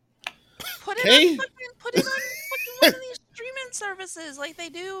 Put it on fucking one of these streaming services like they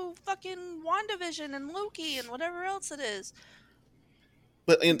do fucking WandaVision and Loki and whatever else it is.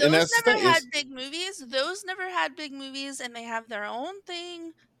 But those never had big movies. Those never had big movies, and they have their own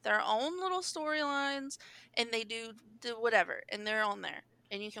thing, their own little storylines, and they do whatever, and they're on there.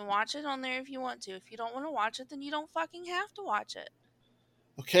 And you can watch it on there if you want to. If you don't want to watch it, then you don't fucking have to watch it.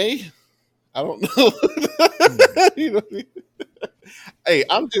 Okay. I don't know. Hey,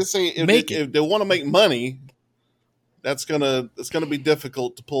 I'm just saying if they want to make money, it's gonna be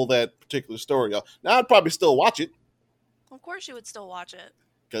difficult to pull that particular story off. Now I'd probably still watch it. Of course you would still watch it.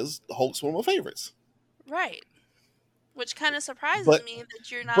 Because Hulk's one of my favorites. Right. Which kind of surprises me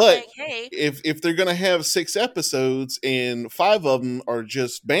that you're not hey. If they're going to have 6 episodes and 5 of them are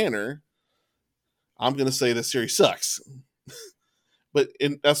just Banner, I'm going to say the series sucks.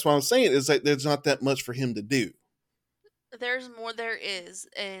 That's what I'm saying is that there's not that much for him to do. There's more there is,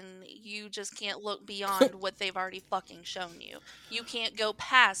 and you just can't look beyond what they've already fucking shown you. You can't go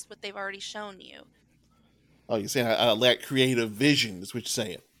past what they've already shown you. Oh, you're saying I lack creative vision, is what you're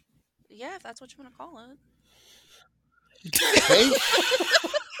saying. Yeah, if that's what you want to call it. Okay.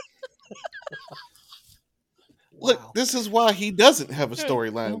 Look, this is why he doesn't have a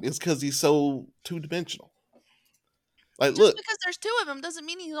storyline. It's because he's so 2-dimensional. Like, Just because there's 2 of them doesn't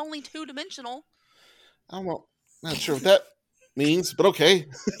mean he's only 2-dimensional. I'm not sure what that means, but okay.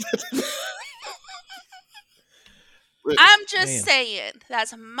 I'm just Man. saying.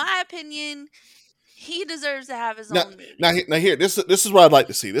 That's my opinion. He deserves to have his Now, own movie. now here, this is what I'd like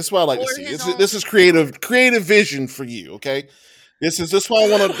to see. This is what I'd like to Or see. his This is creative vision for you. Okay, this is what I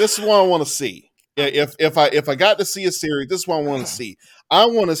want to see. If I got to see a series, this is what I want to see. I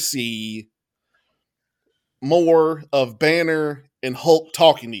want to see more of Banner and Hulk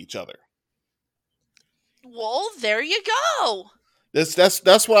talking to each other. Well, there you go. That's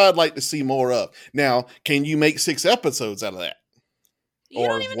what I'd like to see more of. Now, can you make 6 episodes out of that? You Or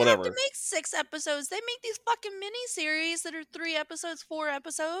don't even have whatever. to make 6 episodes. They make these fucking mini-series that are 3 episodes, 4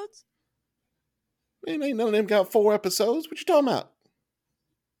 episodes. Man, ain't none of them got 4 episodes. What you talking about?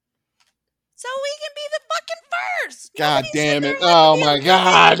 So we can be the fucking first. God Nobody damn said it. there had to Oh be a my movie.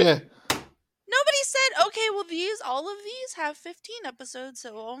 God. Nobody said, okay, well, all of these have 15 episodes,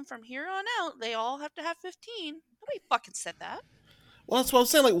 so from here on out, they all have to have 15. Nobody fucking said that. Well, that's what I'm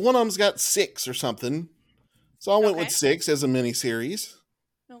saying. Like, one of them's got 6 or something. So I went Okay. with 6 as a miniseries.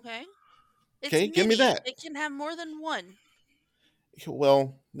 Okay. It's Okay, give me mini. that. It can have more than one.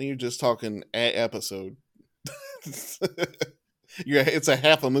 Well, then you're just talking a episode. It's a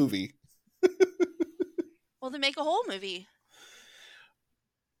half a movie. Well, then make a whole movie.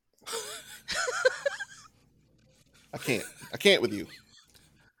 I can't with you.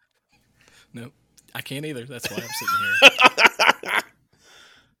 Nope. I can't either. That's why I'm sitting here.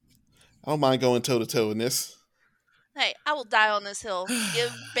 I don't mind going toe to toe in this. Hey, I will die on this hill.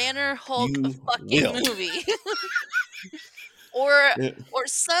 Give Banner Hulk a You fucking will. movie. or Yeah. or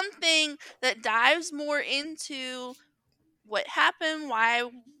something that dives more into what happened, why,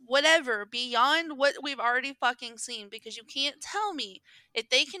 whatever, beyond what we've already fucking seen. Because you can't tell me if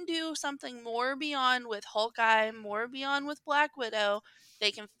they can do something more beyond with Hawkeye, more beyond with Black Widow, they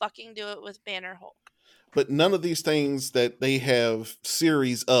can fucking do it with Banner Hulk. But none of these things that they have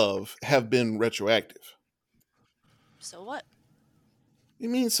series of have been retroactive. So what? You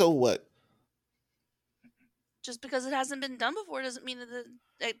mean so what? Just because it hasn't been done before doesn't mean that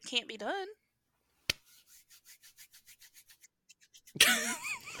it can't be done.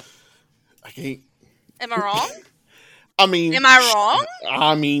 I can't. Am I wrong? I mean, Am I wrong?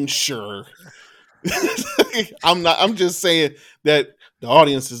 I mean, sure. I'm just saying that the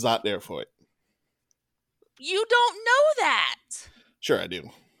audience is not there for it. You don't know that. Sure, I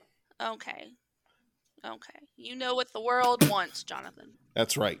do. Okay. You know what the world wants, Jonathan.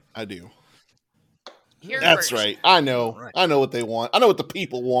 That's right. I do. Here That's first. right. I know. Right. I know what they want. I know what the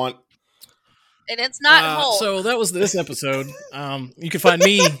people want. And it's not Hulk. So that was this episode. You can find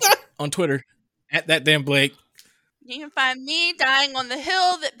me on Twitter at @ThatDamnBlake. You can find me dying on the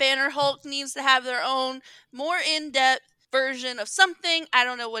hill that Banner Hulk needs to have their own more in-depth version of something. I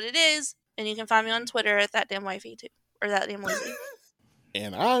don't know what it is. And you can find me on Twitter at ThatDamnWifey too. Or ThatDamnLizzie.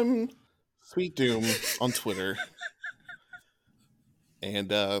 And I'm Sweet Doom on Twitter.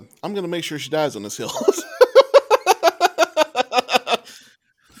 And I'm going to make sure she dies on this hill.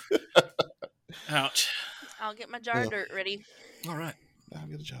 Ouch. I'll get my jar of dirt ready. All right. I'll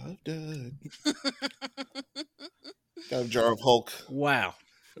get a jar of dirt. Got a jar of Hulk. Wow.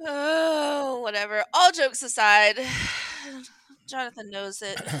 Oh, whatever. All jokes aside, Jonathan knows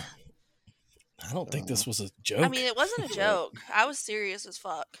it. I don't think this was a joke. I mean, it wasn't a joke. I was serious as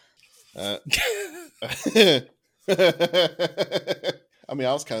fuck. I mean,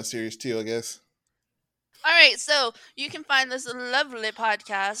 I was kind of serious too, I guess. All right, so you can find this lovely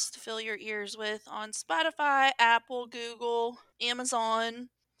podcast to fill your ears with on Spotify, Apple, Google, Amazon.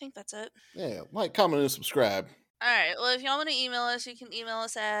 I think that's it. Yeah, like, comment, and subscribe. All right, well, if y'all want to email us, you can email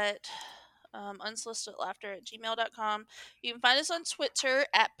us at unsolicitedlaughter@gmail.com. You can find us on Twitter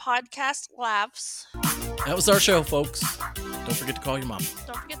at Podcast Laughs. That was our show, folks. Don't forget to call your mom.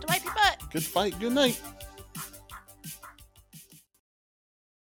 Don't forget to wipe your butt. Good fight, good night.